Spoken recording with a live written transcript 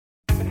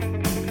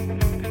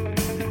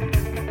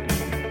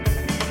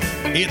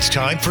It's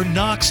time for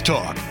Knox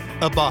Talk,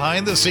 a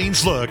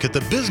behind-the-scenes look at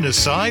the business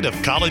side of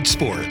college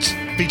sports,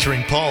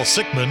 featuring Paul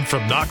Sickman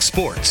from Knox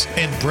Sports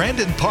and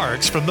Brandon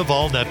Parks from the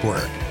Vol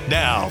Network.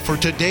 Now for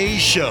today's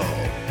show.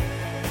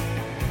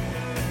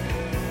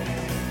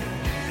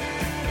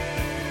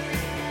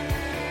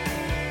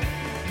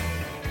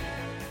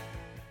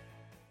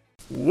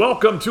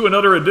 Welcome to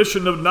another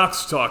edition of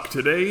Knox Talk.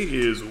 Today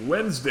is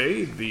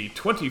Wednesday, the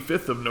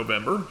 25th of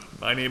November.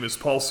 My name is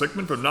Paul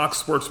Sickman from Knox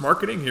Sports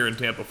Marketing here in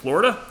Tampa,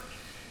 Florida.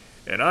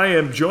 And I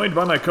am joined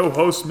by my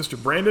co-host,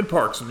 Mr. Brandon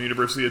Parks from the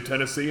University of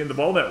Tennessee and the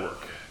Vol Network.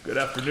 Good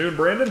afternoon,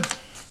 Brandon.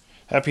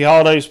 Happy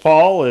holidays,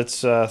 Paul.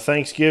 It's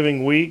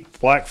Thanksgiving week,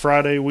 Black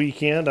Friday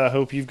weekend. I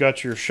hope you've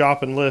got your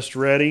shopping list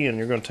ready and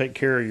you're going to take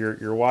care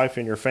of your wife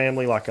and your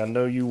family like I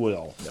know you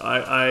will.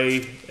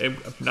 I'm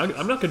not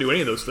going to do any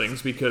of those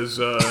things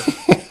because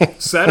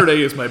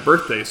Saturday is my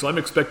birthday, so I'm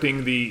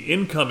expecting the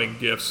incoming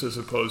gifts as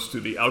opposed to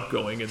the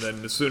outgoing. And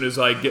then as soon as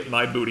I get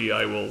my booty,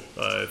 I will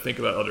think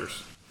about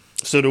others.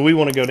 So do we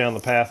want to go down the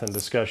path and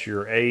discuss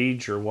your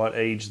age or what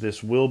age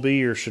this will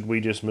be, or should we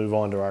just move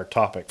on to our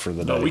topic for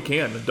the day? No, we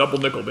can. Double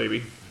nickel,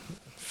 baby.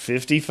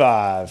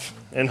 55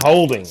 and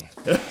holding.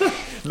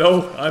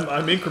 No,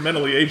 I'm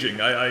incrementally aging.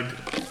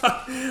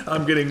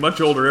 I'm getting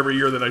much older every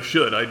year than I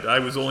should. I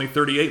was only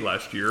 38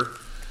 last year,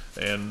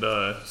 and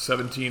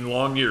 17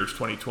 long years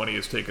 2020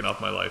 has taken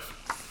off my life.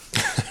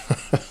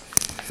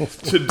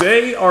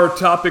 Today, our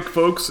topic,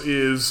 folks,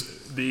 is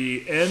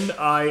the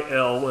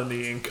NIL and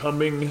the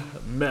incoming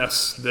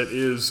mess that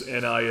is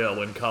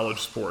NIL in college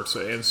sports.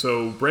 And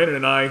so Brandon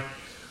and I,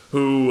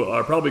 who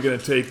are probably going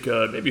to take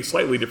maybe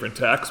slightly different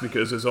tacks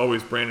because, as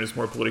always, Brandon is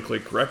more politically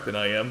correct than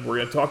I am, we're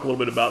going to talk a little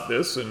bit about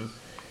this and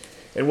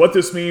what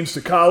this means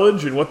to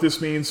college and what this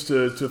means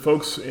to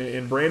folks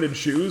in Brandon's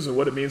shoes and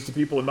what it means to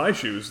people in my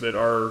shoes that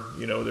are,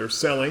 they're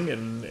selling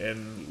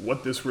and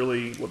what this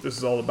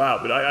is all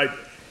about. But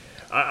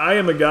I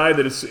am a guy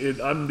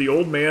I'm the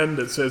old man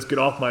that says, get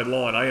off my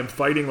lawn. I am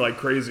fighting like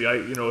crazy. A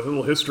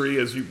little history,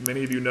 as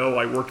many of you know,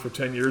 I worked for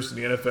 10 years in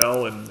the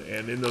NFL,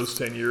 and in those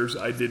 10 years,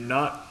 I did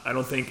not, I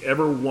don't think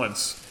ever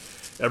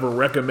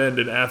recommend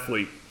an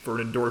athlete for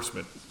an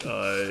endorsement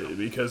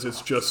because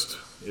it's just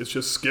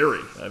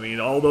scary. I mean,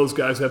 all those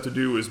guys have to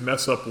do is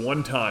mess up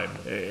one time,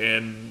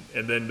 and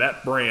then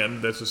that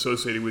brand that's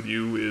associated with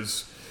you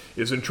is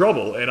in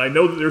trouble. And I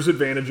know that there's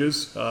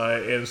advantages,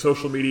 and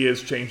social media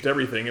has changed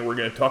everything, and we're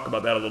going to talk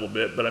about that a little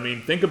bit. But, I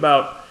mean, think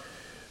about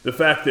the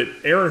fact that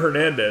Aaron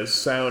Hernandez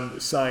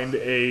signed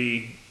a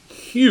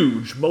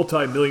huge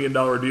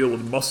multi-million-dollar deal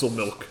with Muscle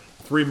Milk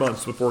 3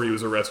 months before he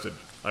was arrested.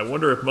 I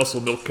wonder if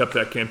Muscle Milk kept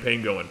that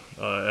campaign going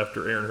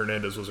after Aaron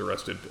Hernandez was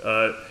arrested.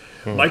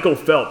 Michael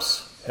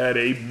Phelps had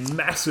a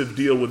massive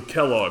deal with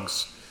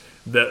Kellogg's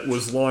that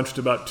was launched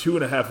about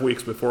 2.5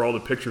 weeks before all the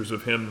pictures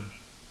of him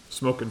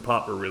smoking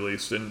pot were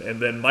released.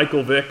 And then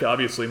Michael Vick,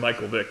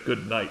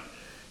 good night.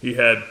 He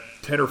had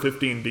 10 or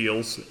 15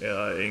 deals,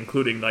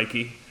 including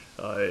Nike,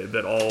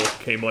 that all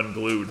came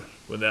unglued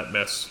when that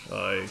mess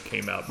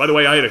came out. By the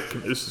way,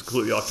 this is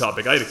completely off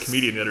topic. I had a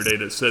comedian the other day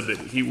that said that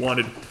he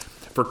wanted,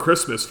 for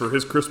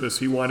his Christmas,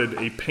 he wanted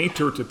a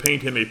painter to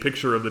paint him a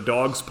picture of the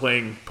dogs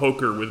playing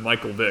poker with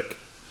Michael Vick.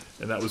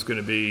 And that was going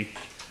to be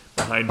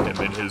behind him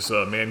in his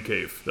man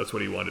cave. That's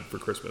what he wanted for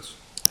Christmas.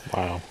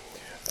 Wow.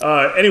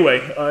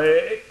 Anyway,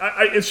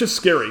 it's just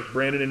scary,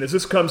 Brandon. And as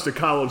this comes to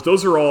college,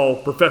 those are all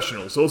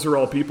professionals. Those are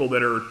all people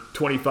that are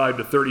 25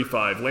 to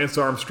 35, Lance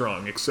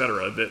Armstrong,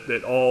 etc.,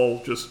 that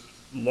all just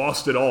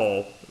lost it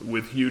all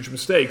with huge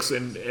mistakes.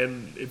 And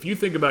if you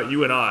think about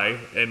you and I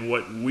and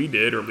what we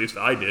did, or at least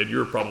I did,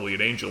 you're probably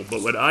an angel,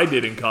 but what I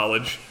did in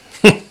college,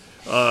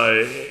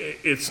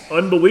 it's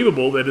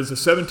unbelievable that as a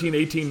 17,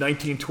 18,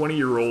 19,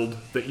 20-year-old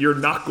that you're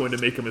not going to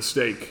make a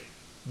mistake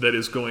that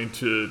is going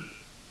to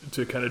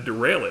kind of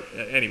derail it.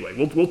 Anyway,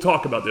 we'll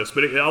talk about this,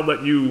 but I'll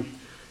let you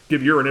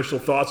give your initial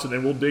thoughts, and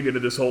then we'll dig into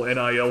this whole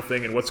NIL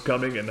thing and what's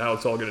coming and how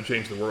it's all going to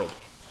change the world.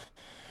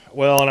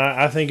 Well, and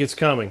I think it's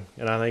coming,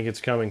 and I think it's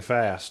coming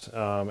fast,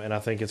 and I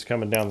think it's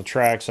coming down the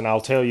tracks. And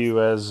I'll tell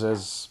you, as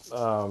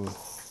a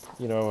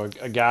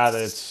guy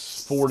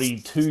that's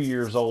 42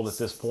 years old at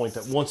this point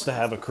that wants to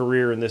have a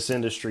career in this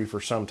industry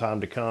for some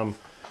time to come,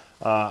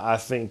 I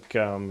think,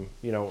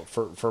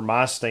 for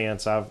my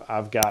stance,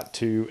 I've got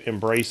to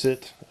embrace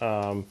it.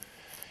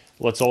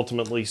 Let's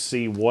ultimately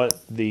see what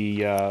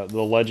the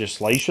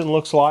legislation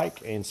looks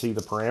like and see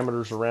the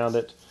parameters around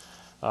it.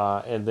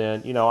 And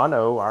then, I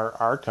know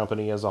our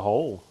company as a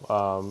whole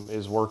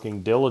is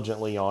working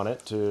diligently on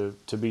it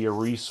to be a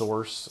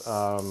resource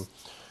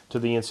to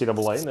the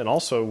NCAA, and then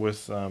also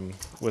with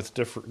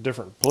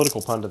different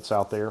political pundits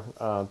out there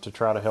to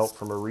try to help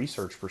from a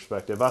research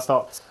perspective. I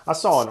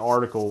saw an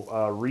article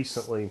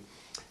recently,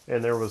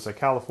 and there was a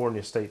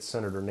California State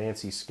Senator,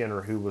 Nancy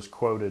Skinner, who was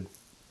quoted,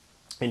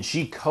 and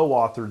she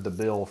co-authored the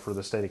bill for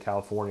the state of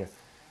California.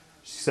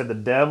 She said, "The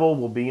devil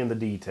will be in the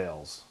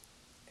details,"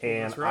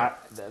 and that's right.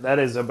 That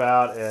is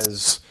about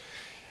as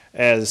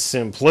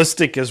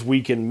simplistic as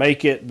we can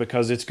make it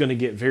because it's going to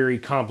get very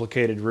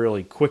complicated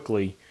really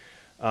quickly.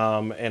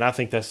 And I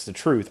think that's the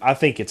truth. I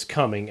think it's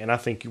coming, and I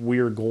think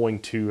we're going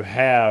to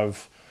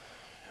have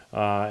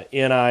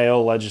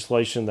NIL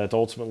legislation that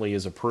ultimately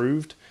is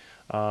approved.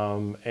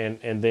 And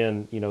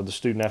then, the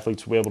student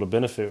athletes will be able to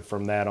benefit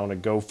from that on a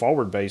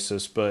go-forward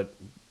basis. But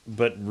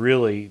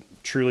really,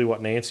 truly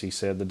what Nancy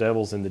said, the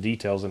devil's in the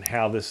details and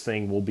how this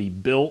thing will be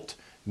built,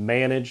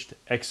 managed,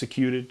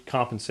 executed,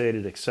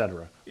 compensated,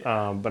 etc.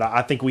 But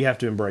I think we have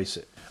to embrace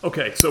it.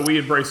 Okay, so we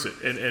embrace it,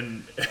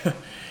 and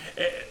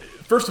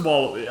first of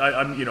all,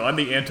 I'm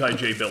the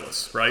anti-Jay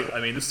Billis, right? I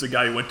mean, this is a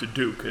guy who went to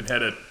Duke and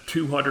had a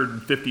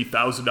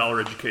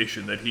 $250,000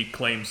 education that he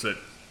claims that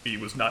he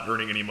was not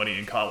earning any money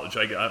in college.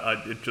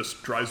 It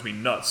just drives me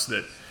nuts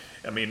that,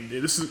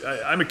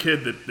 I'm a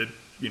kid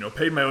that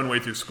paid my own way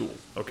through school.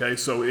 Okay,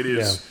 so it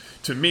is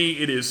to me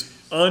it is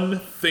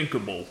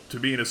unthinkable to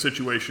be in a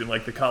situation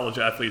like the college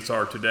athletes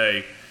are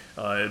today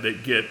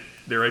that get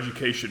their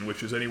education,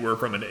 which is anywhere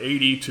from an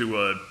 $80,000 to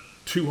a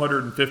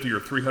 $250,000 or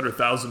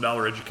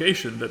 $300,000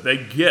 education, that they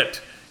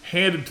get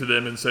handed to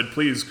them and said,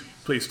 please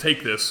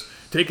take this,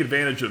 take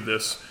advantage of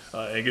this,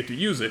 and get to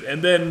use it.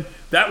 And then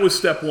that was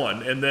step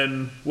one. And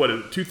then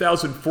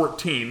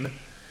 2014,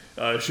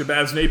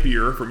 Shabazz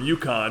Napier from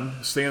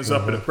UConn stands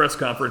up at a press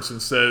conference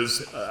and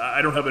says,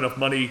 I don't have enough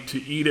money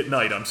to eat at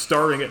night. I'm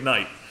starving at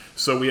night.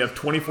 So we have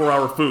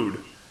 24-hour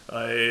food,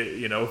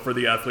 for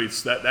the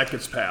athletes. That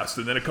gets passed.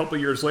 And then a couple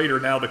of years later,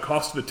 now the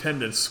cost of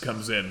attendance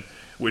comes in,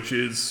 which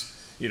is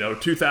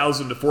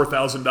 $2,000 to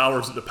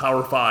 $4,000 at the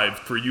Power 5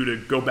 for you to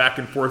go back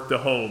and forth to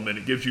home, and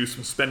it gives you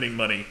some spending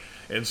money.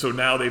 And so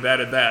now they've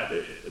added that.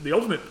 The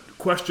ultimate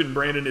question,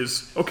 Brandon,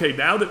 is, okay,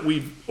 now that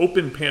we've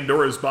opened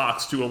Pandora's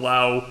box to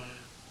allow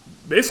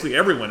basically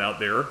everyone out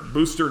there,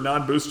 booster,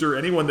 non-booster,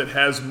 anyone that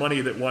has money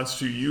that wants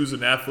to use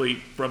an athlete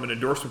from an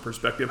endorsement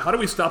perspective, how do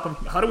we stop them?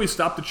 How do we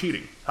stop the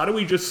cheating? How do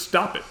we just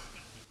stop it?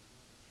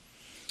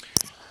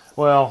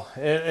 Well,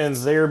 and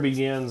there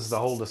begins the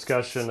whole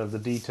discussion of the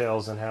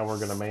details and how we're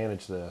going to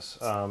manage this.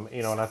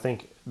 And I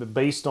think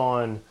based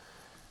on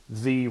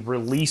the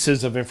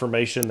releases of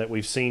information that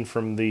we've seen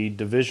from the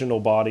divisional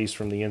bodies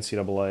from the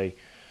NCAA,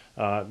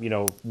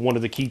 one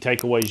of the key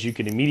takeaways you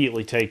can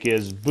immediately take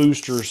is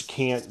boosters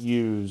can't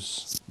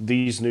use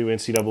these new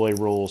NCAA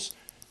rules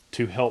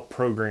to help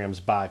programs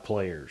buy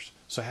players.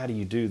 So how do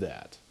you do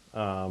that?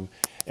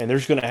 And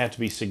there's going to have to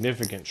be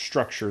significant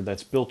structure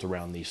that's built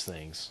around these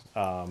things.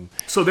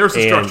 So there's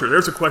a structure.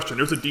 There's a question.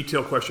 There's a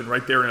detailed question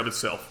right there in of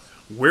itself.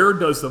 Where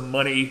does the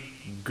money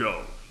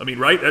go? I mean,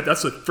 right?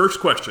 That's the first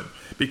question.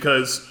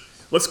 Because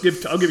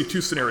I'll give you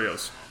two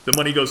scenarios. The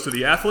money goes to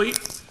the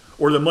athlete,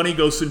 or the money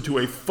goes into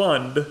a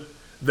fund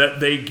that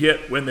they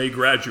get when they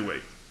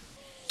graduate.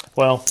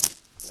 Well,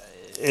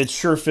 it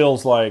sure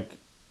feels like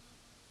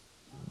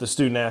the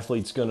student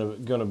athlete's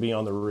going to be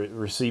on the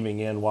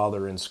receiving end while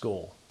they're in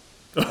school.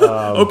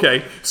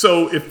 Okay,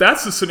 so if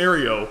that's the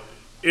scenario,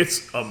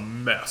 it's a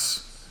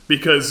mess.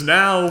 Because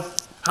now,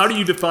 how do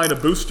you define a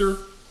booster?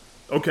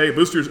 Okay, a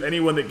booster is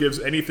anyone that gives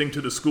anything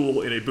to the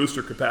school in a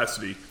booster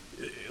capacity.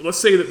 Let's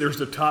say that there's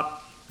the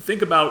top,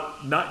 think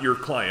about not your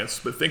clients,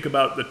 but think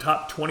about the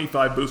top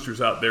 25 boosters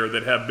out there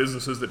that have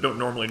businesses that don't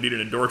normally need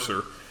an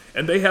endorser.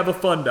 And they have a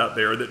fund out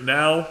there that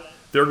now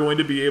they're going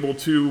to be able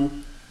to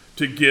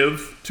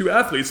give to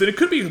athletes, and it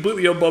could be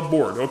completely above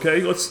board.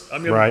 Okay,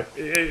 right.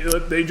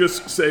 They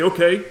just say,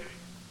 okay,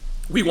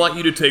 we want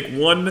you to take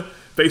one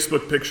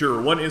Facebook picture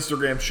or one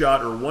Instagram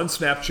shot or one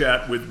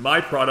Snapchat with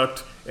my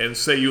product and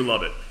say you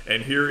love it,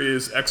 and here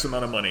is X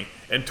amount of money.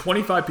 And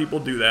 25 people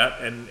do that,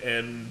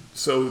 and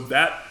so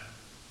that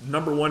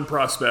number one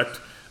prospect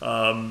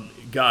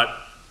got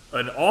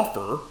an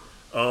offer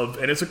of,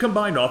 and it's a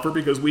combined offer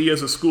because we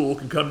as a school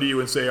can come to you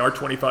and say our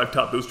 25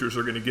 top boosters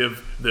are going to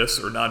give this,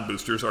 or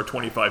non-boosters, our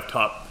 25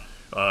 top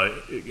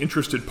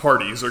interested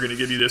parties are going to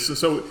give you this. And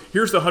so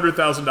here's the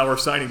 $100,000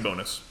 signing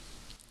bonus.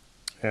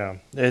 Yeah,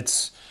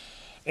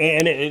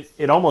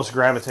 it almost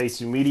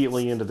gravitates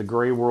immediately into the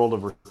gray world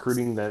of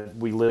recruiting that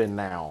we live in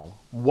now.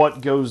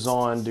 What goes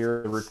on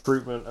during the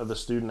recruitment of the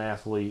student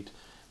athlete,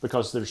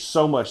 because there's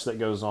so much that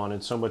goes on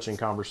and so much in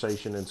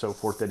conversation and so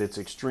forth that it's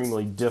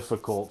extremely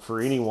difficult for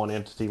any one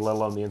entity, let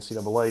alone the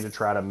NCAA, to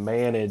try to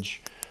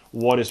manage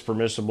what is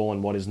permissible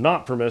and what is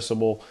not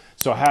permissible.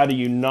 So how do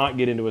you not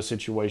get into a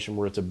situation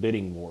where it's a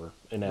bidding war,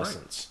 in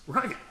essence?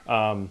 Right.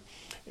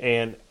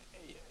 And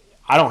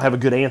I don't have a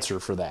good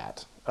answer for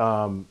that.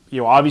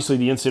 Obviously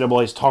the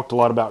NCAA has talked a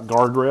lot about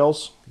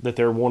guardrails that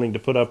they're wanting to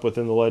put up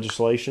within the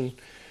legislation.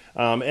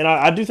 And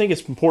I do think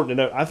it's important to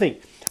know, I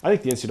think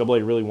the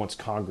NCAA really wants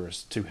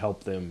Congress to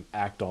help them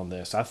act on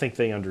this. I think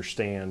they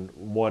understand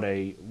what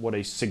a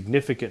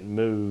significant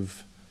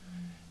move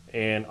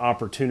and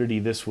opportunity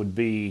this would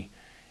be,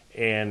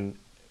 and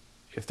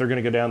if they're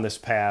going to go down this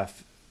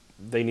path,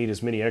 they need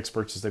as many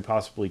experts as they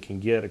possibly can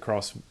get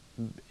across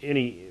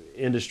any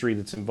industry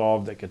that's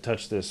involved that could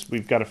touch this.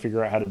 We've got to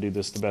figure out how to do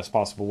this the best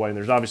possible way, and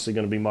there's obviously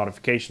going to be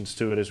modifications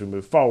to it as we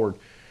move forward.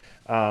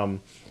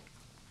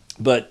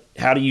 But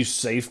how do you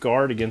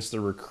safeguard against the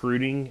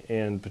recruiting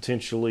and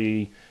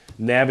potentially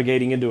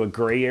navigating into a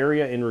gray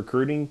area in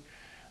recruiting?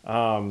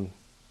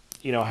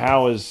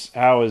 how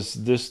is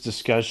this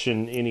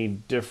discussion any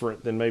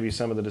different than maybe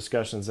some of the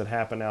discussions that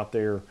happen out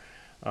there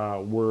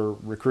where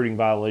recruiting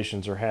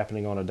violations are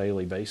happening on a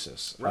daily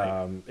basis?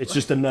 Right. It's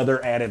just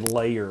another added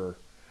layer,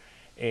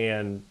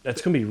 and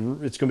it's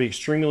going to be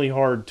extremely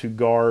hard to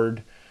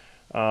guard.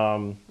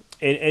 And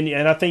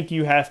I think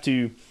you have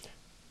to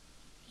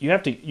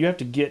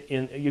get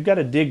in. You've got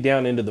to dig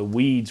down into the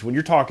weeds when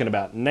you're talking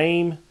about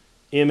name,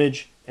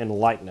 image, and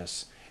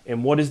likeness,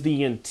 and what is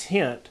the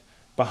intent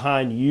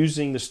behind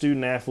using the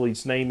student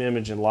athlete's name,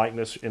 image, and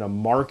likeness in a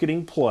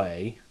marketing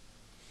play.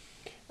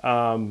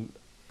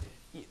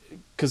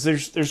 Because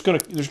there's going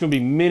to be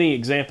many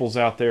examples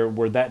out there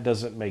where that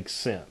doesn't make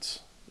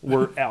sense.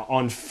 Where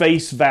on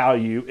face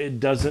value, it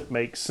doesn't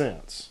make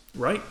sense.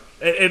 Right.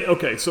 And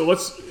okay, so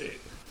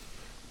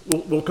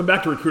we'll come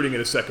back to recruiting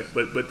in a second,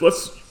 but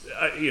let's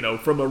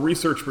from a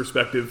research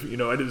perspective,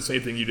 I did the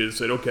same thing you did.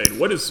 Said, okay,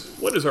 what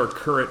is our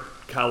current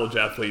college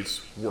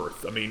athletes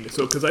worth? I mean,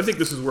 so because I think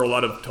this is where a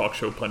lot of talk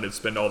show pundits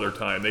spend all their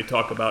time. They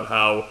talk about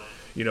how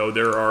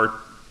there are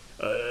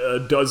a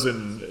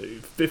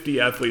dozen, 50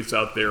 athletes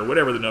out there,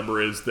 whatever the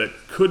number is, that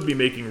could be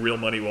making real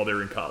money while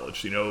they're in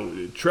college.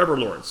 Trevor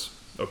Lawrence,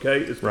 okay,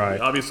 is right.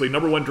 Obviously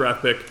number one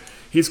draft pick.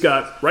 He's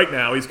got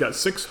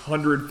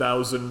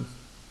 600,000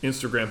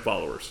 Instagram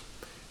followers.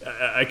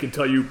 I can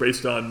tell you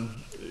based on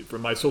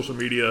from my social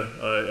media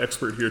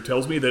expert here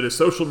tells me that a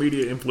social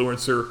media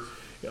influencer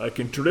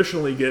can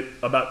traditionally get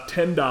about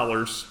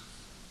 $10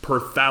 per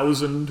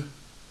 1,000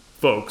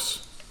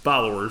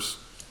 followers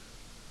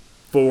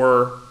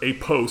for a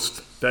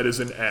post that is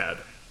an ad.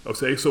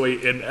 Okay, so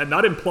a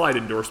not implied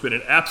endorsement,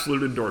 an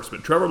absolute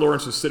endorsement. Trevor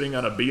Lawrence is sitting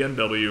on a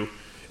BMW,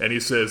 and he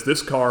says,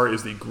 "This car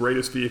is the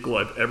greatest vehicle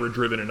I've ever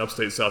driven in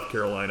upstate South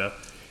Carolina.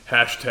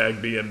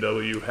 Hashtag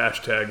BMW,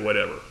 hashtag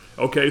whatever."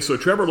 Okay, so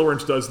Trevor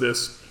Lawrence does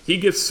this. He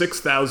gets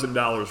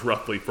 $6,000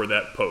 roughly for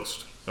that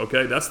post.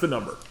 Okay, that's the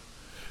number.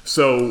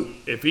 So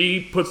if he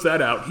puts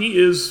that out, he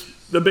is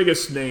the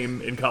biggest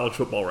name in college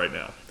football right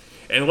now.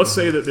 And let's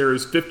say that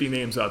there's 50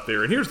 names out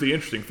there. And here's the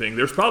interesting thing.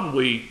 There's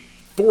probably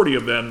 40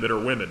 of them that are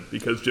women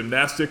because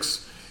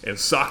gymnastics and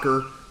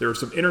soccer, there are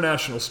some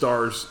international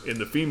stars in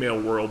the female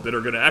world that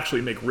are going to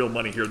actually make real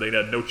money here. They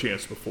had no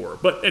chance before.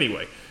 But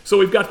anyway, so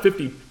we've got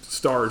 50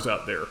 stars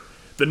out there.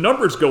 The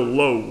numbers go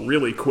low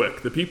really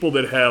quick. The people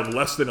that have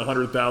less than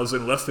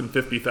 100,000, less than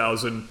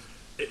 50,000,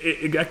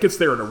 that gets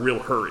there in a real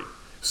hurry.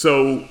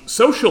 So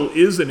social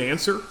is an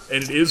answer,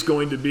 and it is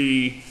going to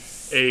be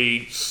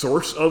a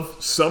source of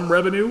some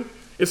revenue.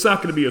 It's not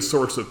going to be a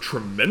source of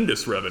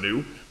tremendous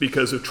revenue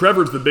because if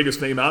Trevor's the biggest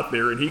name out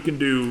there and he can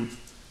do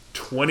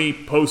 20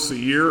 posts a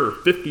year or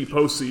 50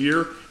 posts a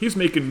year, he's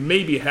making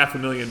maybe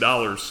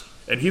 $500,000,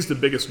 and he's the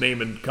biggest name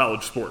in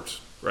college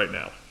sports right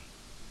now.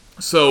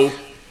 So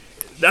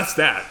that's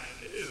that.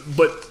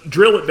 But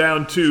drill it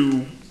down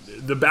to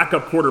the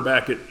backup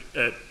quarterback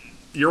at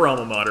your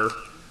alma mater.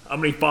 How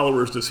many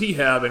followers does he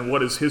have, and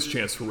what is his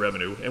chance for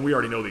revenue? And we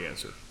already know the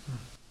answer.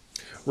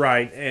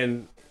 Right,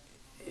 and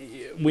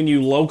when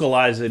you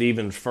localize it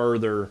even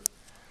further,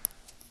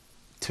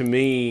 to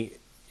me,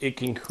 it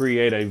can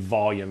create a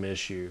volume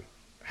issue.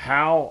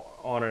 How,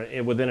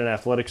 within an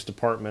athletics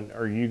department,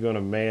 are you going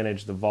to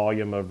manage the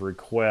volume of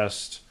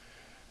requests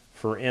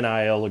for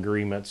NIL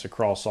agreements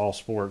across all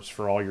sports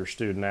for all your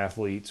student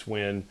athletes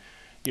when,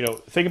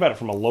 think about it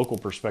from a local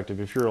perspective.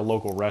 If you're a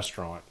local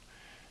restaurant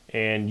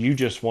and you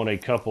just want a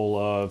couple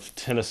of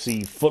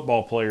Tennessee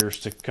football players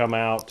to come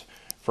out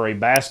for a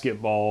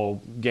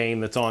basketball game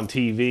that's on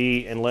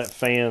TV and let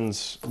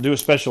fans do a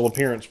special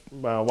appearance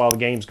while the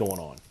game's going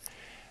on.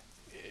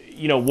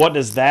 What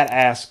does that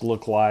ask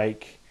look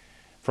like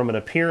from an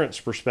appearance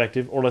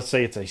perspective? Or let's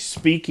say it's a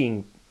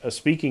speaking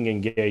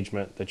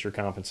engagement that you're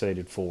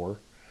compensated for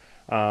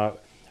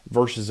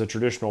versus a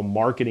traditional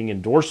marketing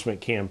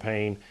endorsement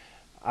campaign.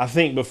 I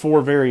think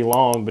before very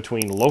long,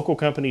 between local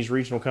companies,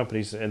 regional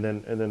companies, and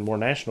then more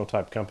national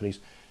type companies,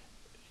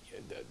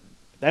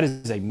 that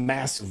is a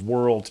massive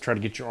world to try to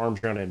get your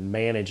arms around and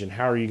manage. And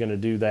how are you going to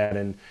do that?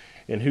 And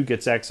who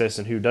gets access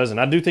and who doesn't?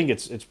 I do think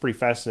it's pretty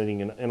fascinating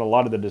in a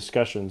lot of the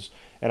discussions,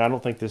 and I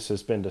don't think this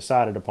has been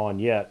decided upon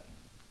yet.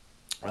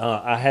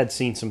 I had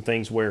seen some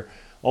things where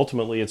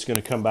ultimately it's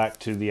going to come back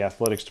to the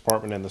athletics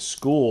department and the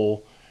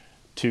school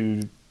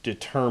to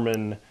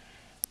determine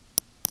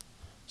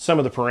some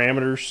of the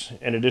parameters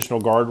and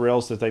additional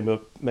guardrails that they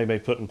may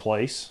put in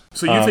place.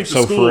 So you think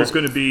the school is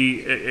going to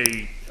be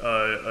a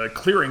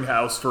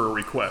clearinghouse for a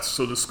request?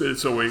 So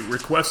a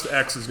request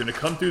X is going to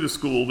come through the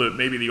school that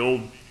maybe the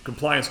old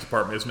compliance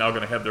department is now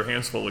going to have their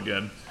hands full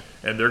again,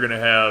 and they're going to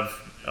have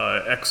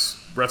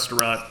X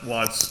restaurant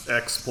wants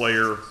X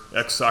player,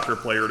 X soccer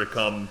player to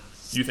come.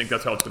 You think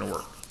that's how it's going to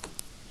work?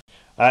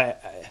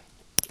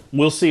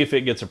 We'll see if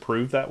it gets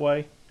approved that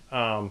way.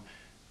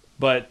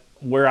 But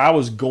where I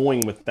was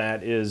going with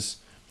that is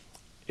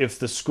if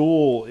the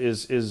school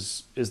is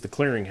the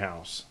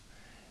clearinghouse,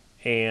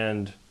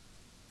 and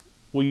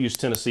we'll use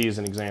Tennessee as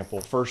an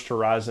example. First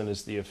Horizon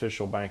is the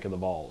official bank of the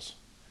Vols.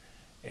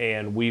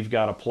 And we've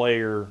got a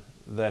player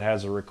that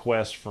has a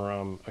request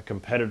from a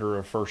competitor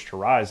of First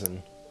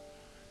Horizon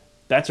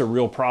that's a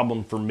real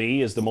problem for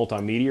me as the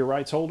multimedia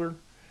rights holder,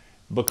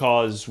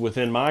 because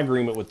within my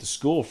agreement with the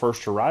school,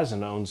 First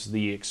Horizon owns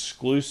the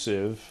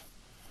exclusive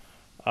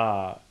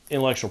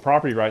intellectual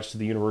property rights to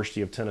the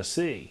University of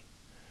Tennessee.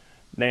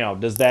 Now,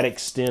 does that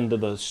extend to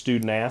the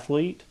student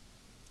athlete?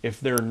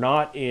 If they're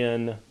not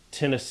in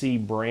Tennessee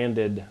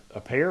branded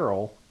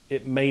apparel,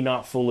 it may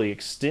not fully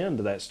extend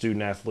to that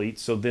student athlete.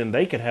 So then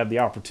they could have the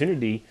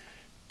opportunity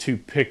to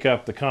pick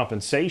up the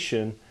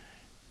compensation,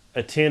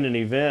 attend an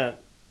event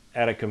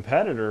at a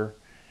competitor,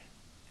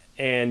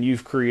 and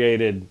you've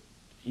created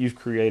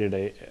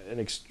an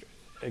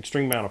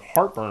extreme amount of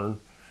heartburn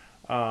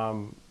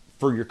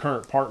for your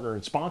current partner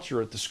and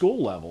sponsor at the school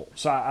level.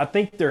 So I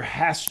think there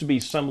has to be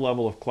some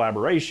level of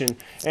collaboration.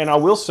 And I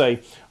will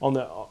say, on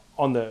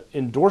the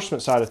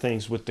endorsement side of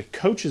things, with the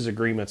coaches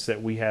agreements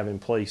that we have in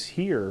place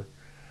here,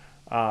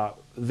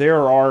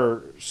 there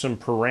are some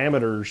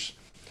parameters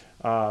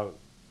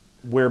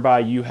whereby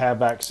you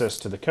have access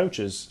to the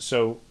coaches.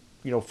 So,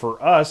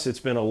 for us, it's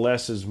been a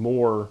less is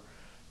more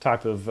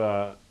type of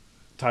a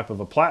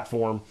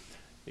platform.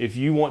 If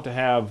you want to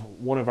have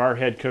one of our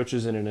head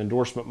coaches in an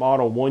endorsement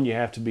model, one, you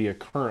have to be a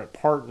current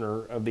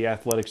partner of the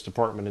athletics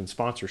department in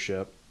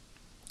sponsorship.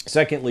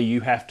 Secondly, you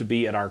have to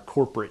be at our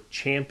corporate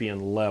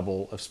champion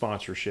level of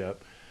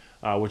sponsorship,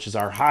 which is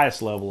our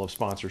highest level of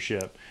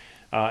sponsorship.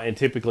 And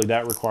typically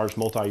that requires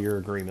multi-year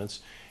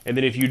agreements. And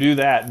then if you do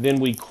that, then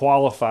we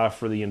qualify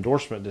for the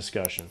endorsement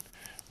discussion.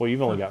 Well,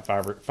 you've only got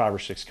five or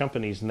six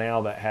companies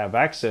now that have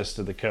access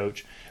to the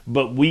coach,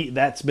 but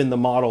that's been the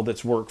model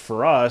that's worked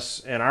for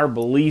us, and our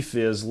belief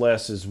is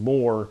less is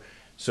more,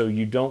 so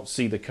you don't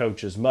see the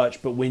coach as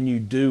much, but when you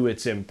do,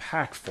 it's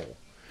impactful.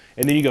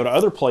 And then you go to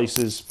other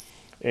places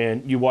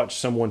and you watch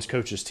someone's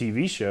coach's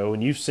TV show,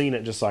 and you've seen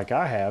it just like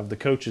I have. The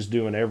coach is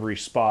doing every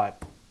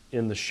spot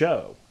in the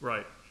show.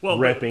 Right. Well,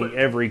 repping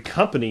every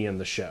company in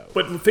the show.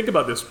 But think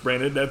about this,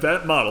 Brandon,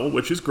 that model,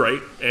 which is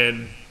great,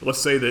 and let's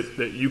say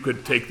that you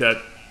could take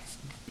that,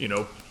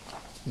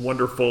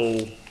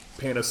 wonderful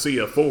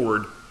panacea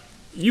forward.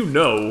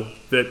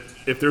 That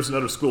if there's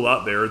another school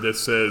out there that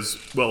says,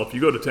 well, if you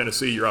go to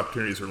Tennessee, your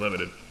opportunities are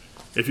limited.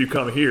 If you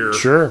come here,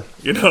 sure.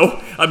 That's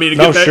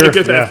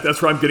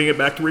where I'm getting it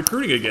back to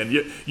recruiting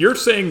again. You're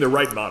saying the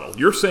right model.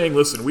 You're saying,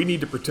 listen, we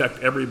need to protect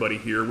everybody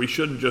here. We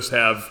shouldn't just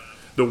have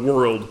the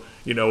world,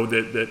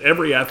 that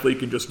every athlete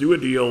can just do a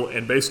deal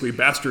and basically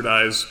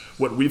bastardize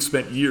what we've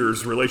spent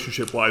years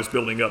relationship-wise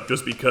building up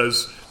just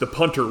because the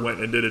punter went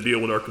and did a deal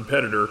with our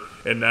competitor,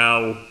 and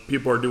now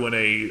people are doing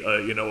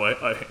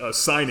a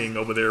signing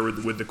over there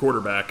with the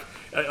quarterback.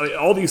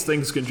 All these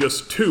things can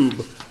just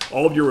tube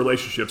all of your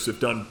relationships if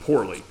done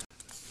poorly.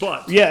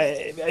 But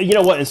yeah, you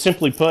know what? And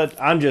simply put,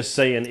 I'm just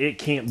saying it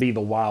can't be the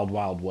wild,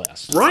 wild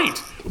west.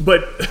 Right,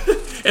 but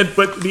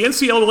the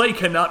NCAA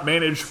cannot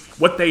manage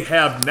what they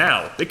have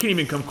now. They can't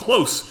even come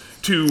close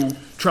to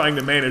trying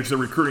to manage the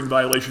recruiting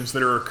violations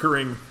that are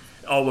occurring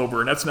all over.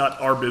 And that's not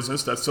our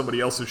business. That's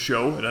somebody else's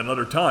show at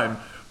another time.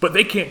 But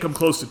they can't come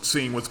close to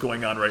seeing what's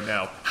going on right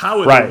now.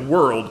 How in the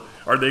world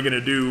are they going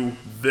to do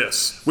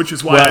this? Which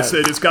is why I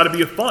said it's got to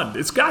be a fund.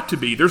 It's got to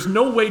be. There's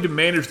no way to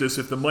manage this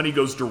if the money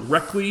goes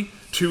directly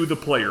to the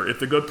player. If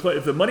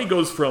the money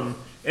goes from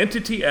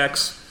entity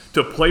X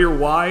to player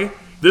Y,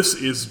 this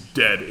is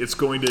dead. It's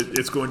going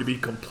to be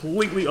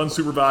completely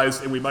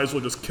unsupervised, and we might as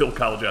well just kill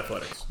college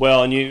athletics.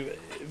 Well,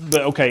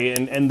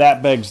 and that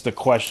begs the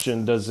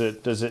question: does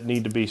it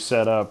need to be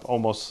set up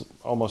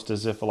almost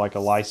as if like a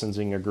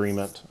licensing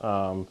agreement?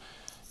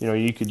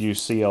 You could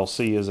use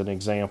CLC as an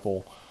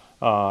example.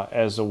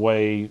 As a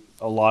way,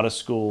 a lot of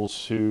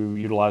schools who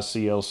utilize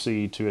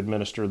CLC to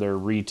administer their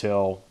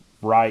retail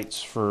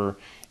rights for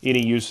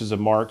any uses of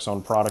marks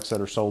on products that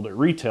are sold at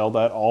retail,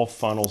 that all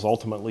funnels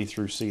ultimately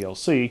through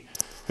CLC,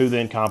 who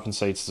then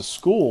compensates the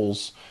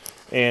schools.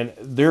 And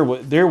there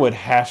would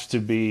have to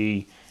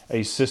be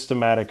a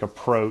systematic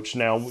approach.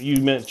 Now, you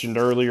mentioned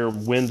earlier,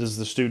 when does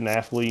the student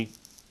athlete,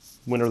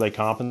 when are they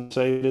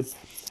compensated?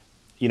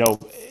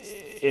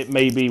 It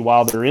may be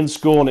while they're in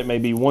school, and it may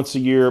be once a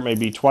year, it may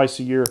be twice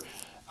a year.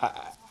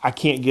 I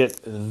can't get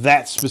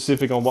that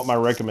specific on what my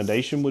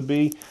recommendation would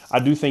be. I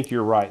do think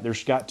you're right.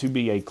 There's got to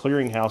be a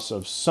clearinghouse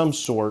of some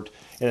sort,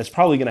 and it's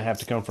probably going to have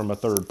to come from a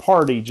third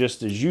party,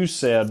 just as you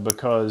said,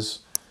 because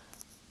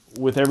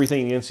with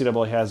everything the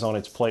NCAA has on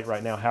its plate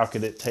right now, how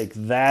could it take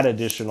that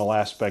additional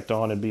aspect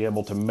on and be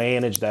able to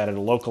manage that at a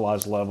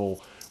localized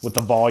level with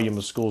the volume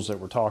of schools that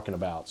we're talking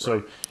about?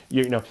 So,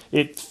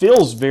 it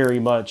feels very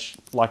much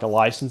like a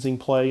licensing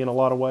play in a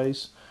lot of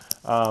ways.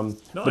 I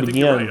think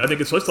you're right. I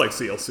think it's just like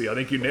CLC. I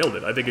think you nailed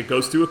it. I think it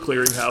goes through a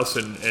clearinghouse,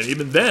 and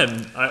even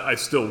then, I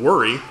still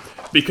worry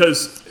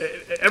because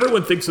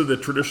everyone thinks of the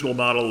traditional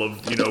model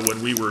of,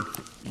 when we were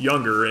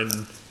younger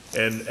and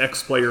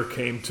X player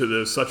came to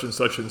the such and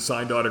such and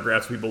signed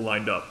autographs, people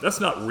lined up. That's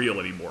not real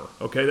anymore.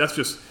 Okay, that's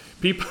just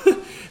people.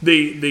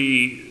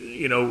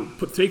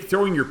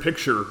 Throwing your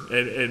picture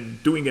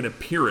and doing an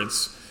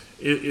appearance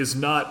is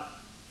not.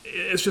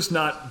 It's just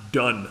not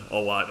done a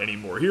lot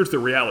anymore. Here's the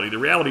reality. The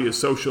reality is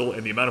social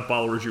and the amount of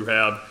followers you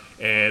have,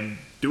 and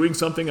doing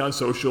something on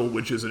social,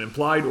 which is an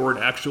implied or an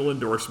actual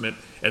endorsement,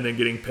 and then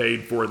getting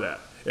paid for that.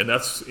 And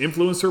that's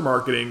influencer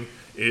marketing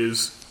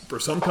is, for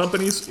some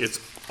companies, it's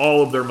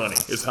all of their money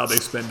is how they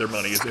spend their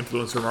money is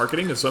influencer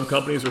marketing. And some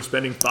companies are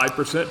spending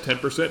 5%,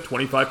 10%,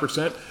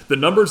 25%. The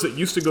numbers that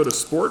used to go to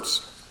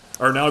sports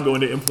are now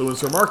going to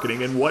influencer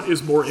marketing. And what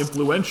is more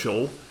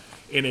influential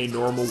in a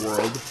normal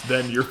world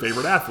than your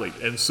favorite athlete?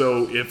 And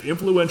so if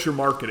influencer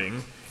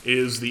marketing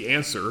is the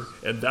answer,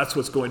 and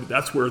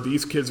that's where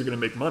these kids are going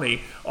to make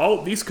money.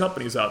 All these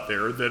companies out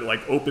there that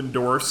like Open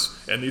Doors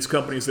and these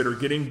companies that are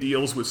getting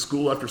deals with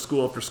school after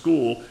school after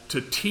school to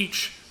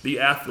teach the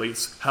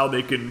athletes how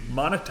they can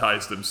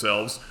monetize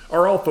themselves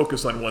are all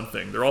focused on one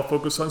thing. They're all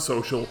focused on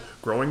social,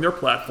 growing their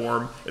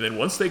platform, and then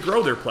once they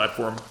grow their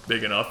platform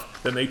big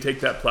enough, then they take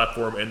that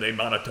platform and they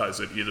monetize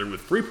it either with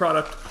free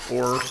product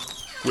or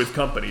with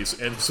companies.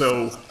 And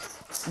so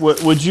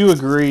would you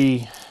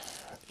agree,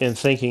 in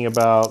thinking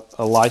about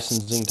a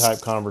licensing type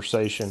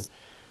conversation,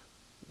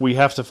 we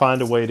have to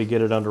find a way to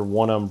get it under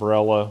one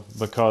umbrella,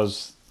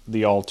 because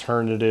the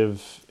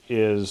alternative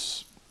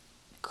is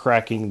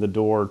cracking the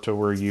door to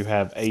where you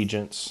have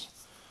agents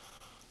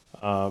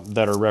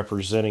that are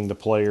representing the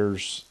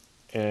players,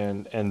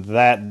 and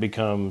that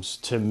becomes,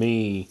 to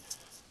me,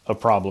 a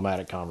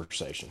problematic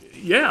conversation.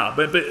 Yeah,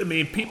 but I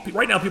mean,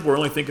 right now people are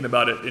only thinking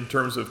about it in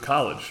terms of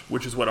college,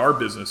 which is what our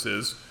business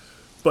is.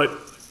 But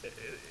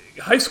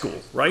high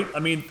school, right? I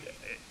mean,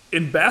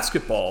 in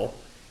basketball,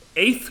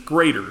 8th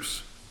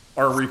graders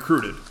are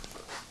recruited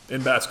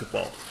in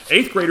basketball.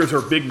 8th graders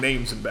are big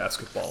names in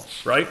basketball,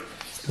 right?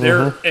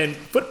 And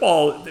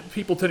football,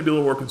 people tend to be a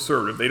little more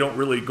conservative. They don't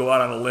really go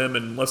out on a limb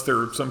unless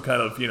they're some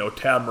kind of,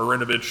 Tab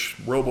Marinovich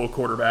robo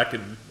quarterback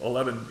in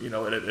 11,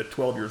 at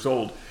 12 years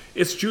old.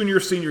 It's junior,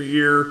 senior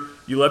year.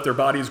 You let their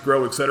bodies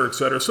grow, et cetera, et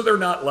cetera. So they're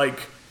not like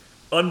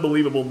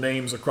unbelievable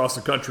names across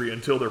the country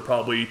until they're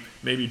probably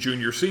maybe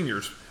junior,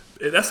 seniors.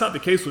 That's not the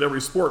case with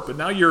every sport. But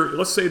now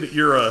let's say that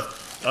you're an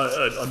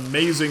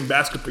amazing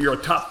basketball, you're a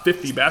top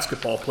 50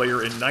 basketball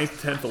player in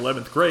 9th, 10th,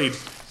 11th grade.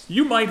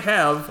 You might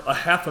have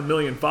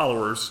 500,000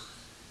 followers.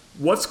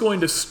 What's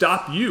going to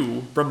stop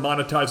you from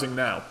monetizing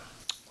now?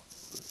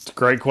 It's a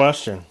great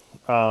question.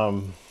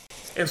 And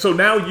so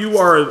now you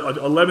are an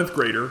 11th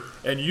grader,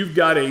 and you've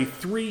got a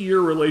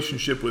 3-year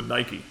relationship with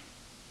Nike.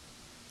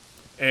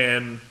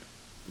 And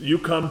you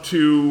come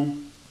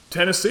to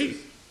Tennessee.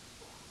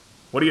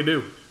 What do you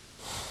do?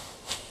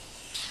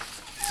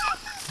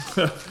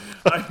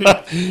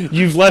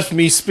 You've left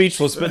me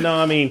speechless, but no,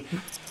 I mean,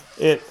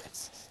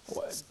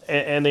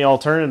 and the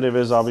alternative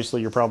is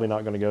obviously you're probably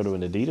not going to go to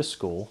an Adidas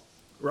school,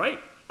 right?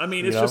 I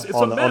mean, it's a mess.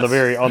 on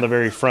the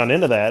very front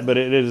end of that, but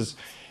it is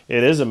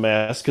a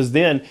mess, because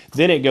then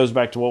it goes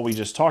back to what we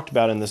just talked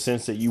about, in the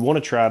sense that you want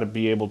to try to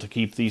be able to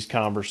keep these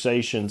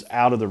conversations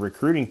out of the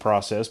recruiting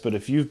process. But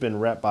if you've been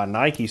repped by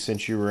Nike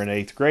since you were in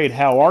 8th grade,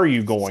 how are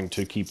you going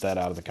to keep that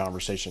out of the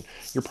conversation?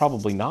 You're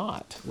probably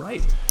not.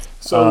 Right.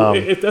 So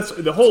if that's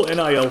the whole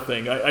NIL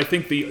thing, I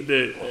think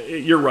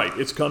you're right.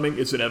 It's coming.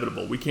 It's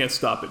inevitable. We can't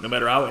stop it. No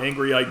matter how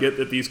angry I get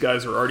that these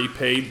guys are already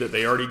paid, that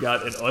they already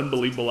got an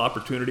unbelievable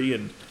opportunity,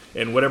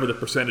 and whatever the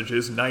percentage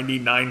is,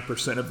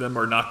 99% of them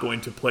are not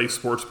going to play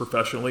sports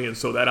professionally, and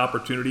so that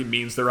opportunity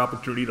means their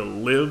opportunity to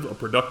live a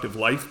productive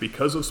life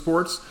because of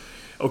sports.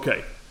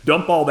 Okay,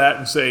 dump all that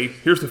and say,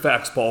 here's the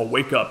facts, Paul.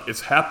 Wake up.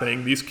 It's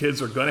happening. These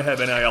kids are going to have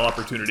NIL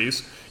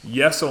opportunities.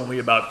 Yes, only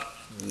about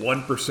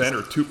 1%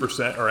 or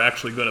 2% are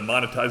actually going to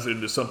monetize it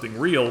into something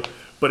real,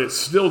 but it's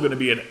still going to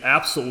be an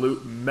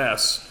absolute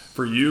mess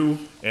for you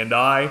and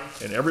I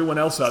and everyone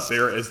else out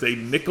there as they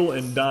nickel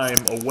and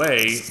dime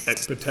away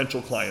at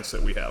potential clients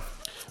that we have.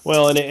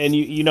 Well, and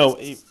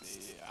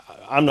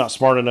I'm not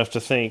smart enough to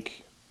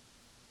think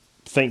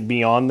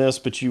beyond this,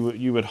 but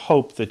you would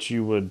hope that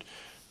you would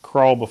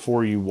crawl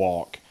before you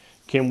walk.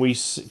 Can we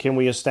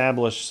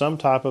establish some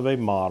type of a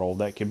model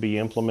that can be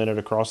implemented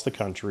across the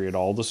country at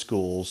all the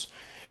schools,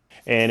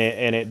 and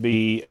it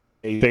be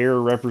a fair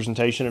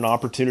representation and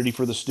opportunity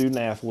for the student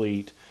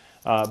athlete,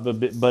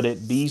 but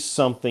it be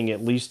something,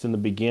 at least in the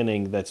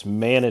beginning, that's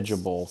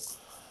manageable.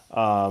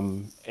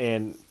 The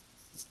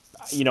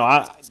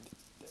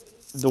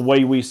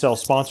way we sell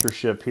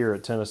sponsorship here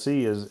at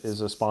Tennessee is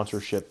a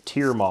sponsorship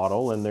tier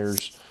model, and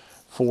there's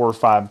 4 or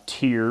 5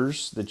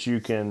 tiers that you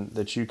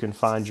can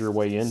find your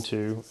way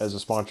into as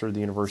a sponsor of the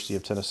University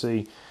of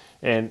Tennessee.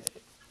 And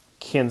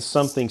can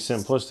something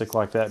simplistic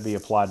like that be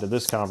applied to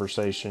this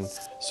conversation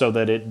so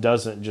that it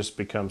doesn't just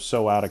become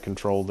so out of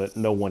control that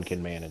no one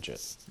can manage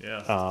it?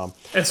 Yeah.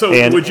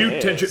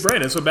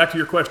 Brandon, so back to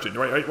your question,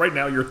 right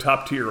now your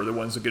top tier are the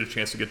ones that get a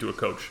chance to get to a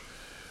coach.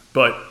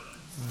 But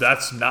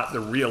that's not the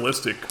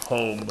realistic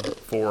home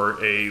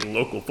for a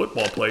local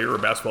football player or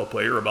basketball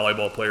player or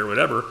volleyball player or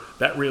whatever.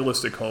 That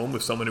realistic home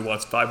with someone who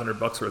wants $500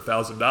 or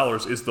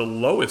 $1,000 is the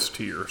lowest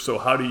tier. So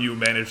how do you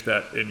manage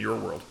that in your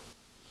world?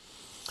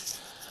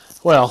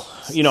 Well,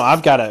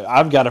 I've got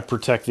to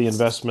protect the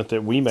investment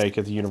that we make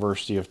at the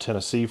University of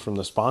Tennessee from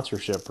the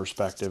sponsorship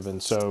perspective,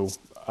 and so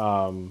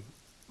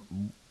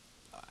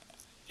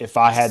if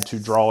I had to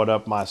draw it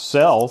up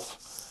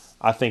myself,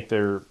 I think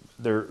there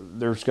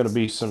there's going to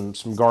be some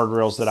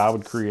guardrails that I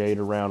would create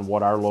around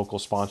what our local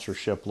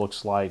sponsorship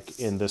looks like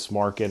in this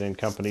market and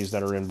companies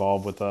that are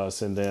involved with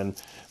us, and then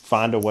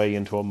find a way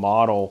into a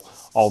model,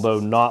 although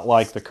not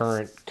like the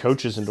current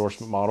coaches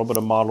endorsement model, but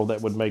a model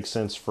that would make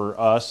sense for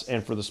us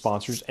and for the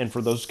sponsors and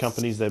for those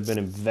companies that have been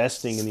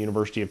investing in the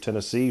University of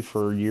Tennessee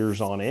for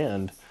years on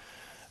end,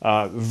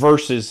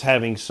 versus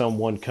having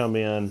someone come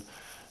in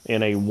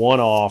a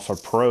one-off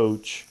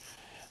approach,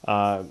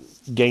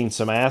 gain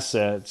some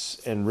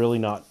assets, and really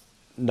not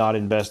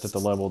invest at the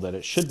level that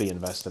it should be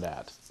invested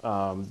at.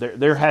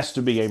 There has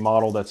to be a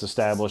model that's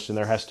established, and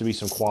there has to be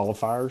some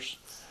qualifiers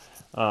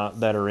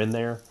that are in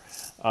there.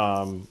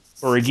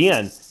 Or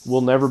again,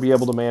 we'll never be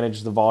able to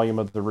manage the volume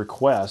of the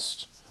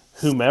request.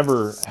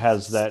 Whomever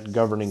has that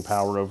governing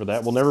power over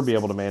that will never be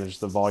able to manage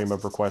the volume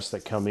of requests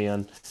that come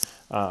in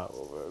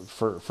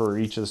for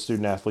each of the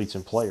student athletes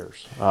and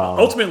players.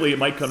 Ultimately, it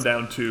might come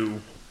down to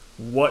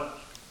what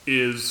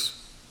is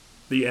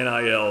the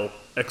NIL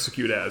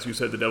execute as. You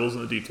said the devil's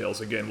in the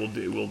details. Again,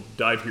 we'll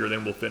dive here,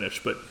 then we'll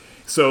finish. But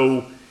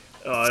so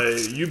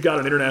you've got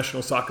an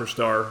international soccer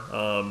star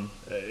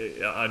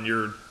on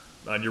your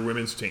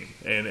women's team,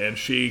 and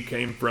she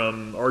came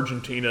from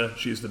Argentina.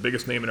 She's the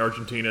biggest name in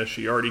Argentina.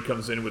 She already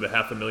comes in with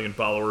 500,000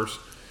 followers,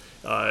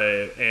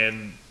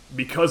 and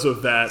because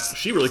of that,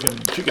 she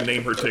can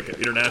name her ticket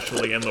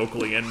internationally and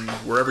locally and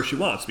wherever she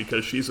wants,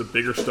 because she's a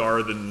bigger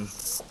star than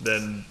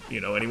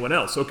anyone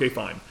else. Okay,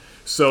 fine.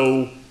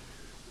 So,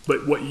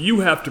 but what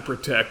you have to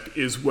protect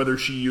is whether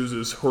she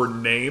uses her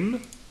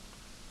name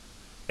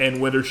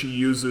and whether she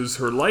uses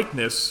her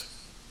likeness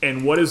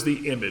and what is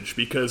the image,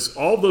 because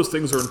all those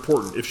things are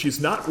important. If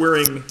she's not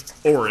wearing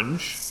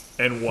orange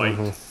and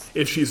white,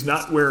 if she's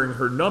not wearing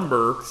her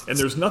number, and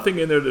there's nothing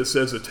in there that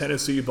says a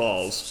Tennessee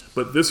Vols,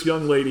 but this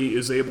young lady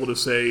is able to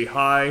say,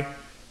 hi,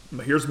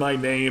 here's my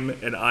name,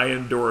 and I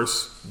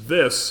endorse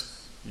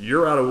this,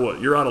 you're out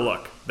of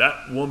luck.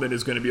 That woman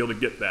is going to be able to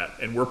get that,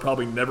 and we're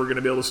probably never going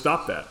to be able to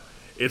stop that.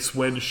 It's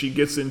when she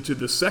gets into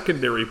the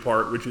secondary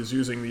part, which is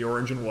using the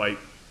orange and white,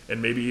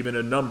 and maybe even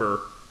a number,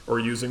 or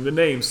using the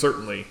name,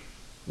 certainly,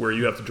 where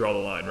you have to draw the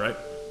line, right?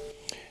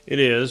 It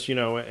is,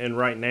 and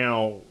right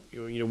now,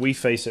 we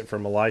face it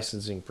from a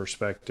licensing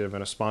perspective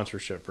and a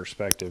sponsorship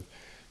perspective,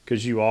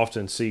 because you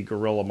often see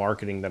guerrilla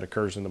marketing that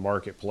occurs in the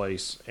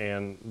marketplace.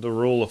 And the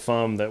rule of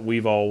thumb that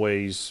we've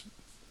always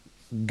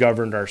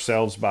governed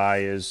ourselves by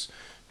is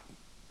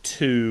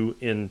too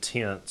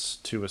intense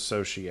to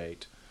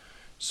associate.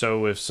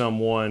 So if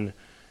someone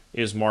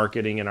is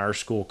marketing in our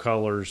school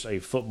colors a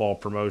football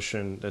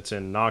promotion that's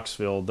in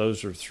Knoxville,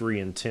 those are 3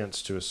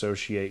 intents to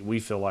associate, we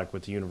feel like,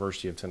 with the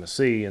University of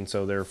Tennessee. And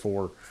so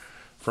therefore,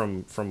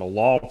 from a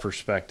law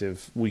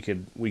perspective, we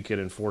could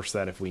enforce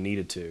that if we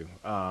needed to.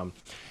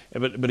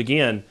 But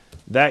again,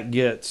 that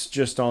gets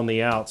just on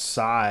the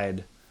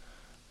outside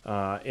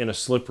in a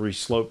slippery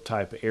slope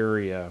type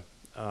area,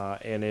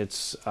 and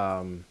it's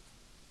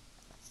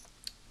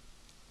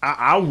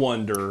I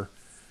wonder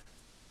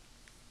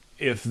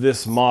if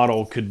this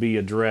model could be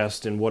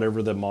addressed in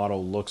whatever the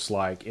model looks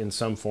like in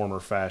some form or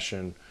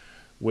fashion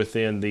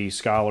within the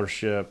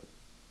scholarship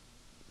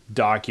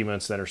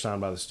documents that are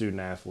signed by the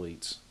student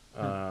athletes.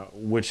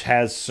 Which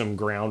has some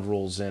ground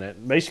rules in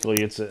it.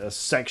 Basically, it's a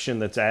section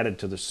that's added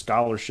to the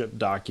scholarship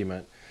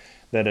document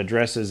that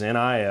addresses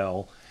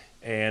NIL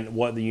and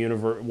what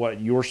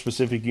your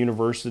specific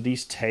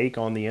university's take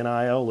on the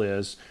NIL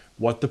is,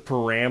 what the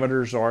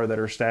parameters are that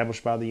are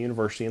established by the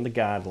university and the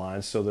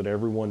guidelines, so that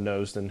everyone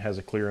knows and has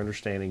a clear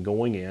understanding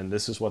going in.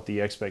 This is what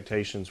the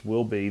expectations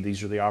will be.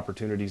 These are the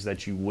opportunities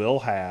that you will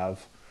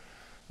have.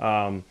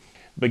 But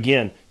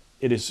again,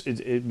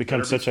 it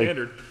becomes such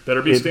a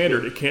better be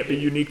standard. It can't be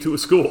unique to a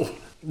school.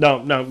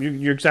 No,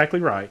 you're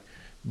exactly right.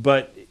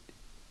 But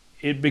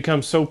it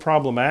becomes so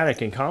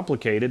problematic and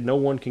complicated, no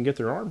one can get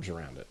their arms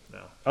around it.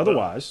 No.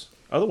 Otherwise,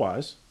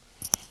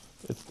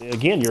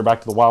 again, you're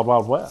back to the Wild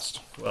Wild West.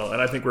 Well,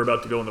 and I think we're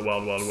about to go in the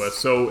Wild Wild West.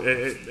 So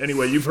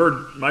anyway, you've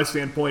heard my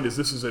standpoint is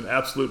this is an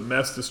absolute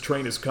mess. This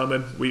train is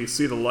coming. We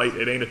see the light.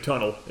 It ain't a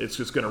tunnel. It's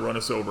just going to run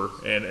us over.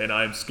 And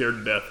I'm scared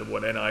to death of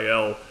what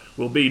NIL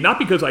will be. Not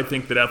because I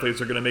think that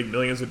athletes are going to make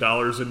millions of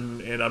dollars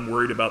and I'm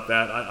worried about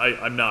that.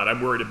 I'm not.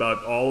 I'm worried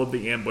about all of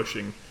the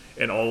ambushing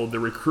and all of the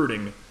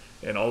recruiting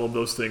and all of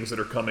those things that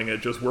are coming.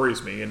 It just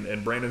worries me.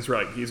 And Brandon's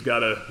right. He's got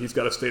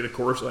to stay the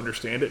course,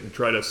 understand it, and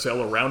try to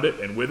sell around it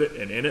and with it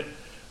and in it.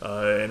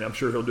 And I'm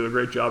sure he'll do a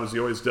great job, as he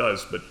always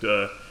does.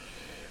 But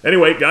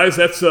anyway, guys,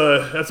 that's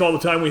all the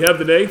time we have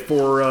today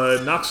for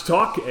Knox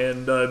Talk.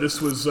 And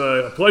this was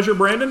a pleasure,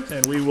 Brandon.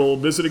 And we will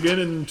visit again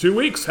in 2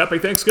 weeks. Happy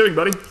Thanksgiving,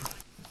 buddy.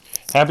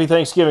 Happy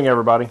Thanksgiving,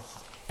 everybody.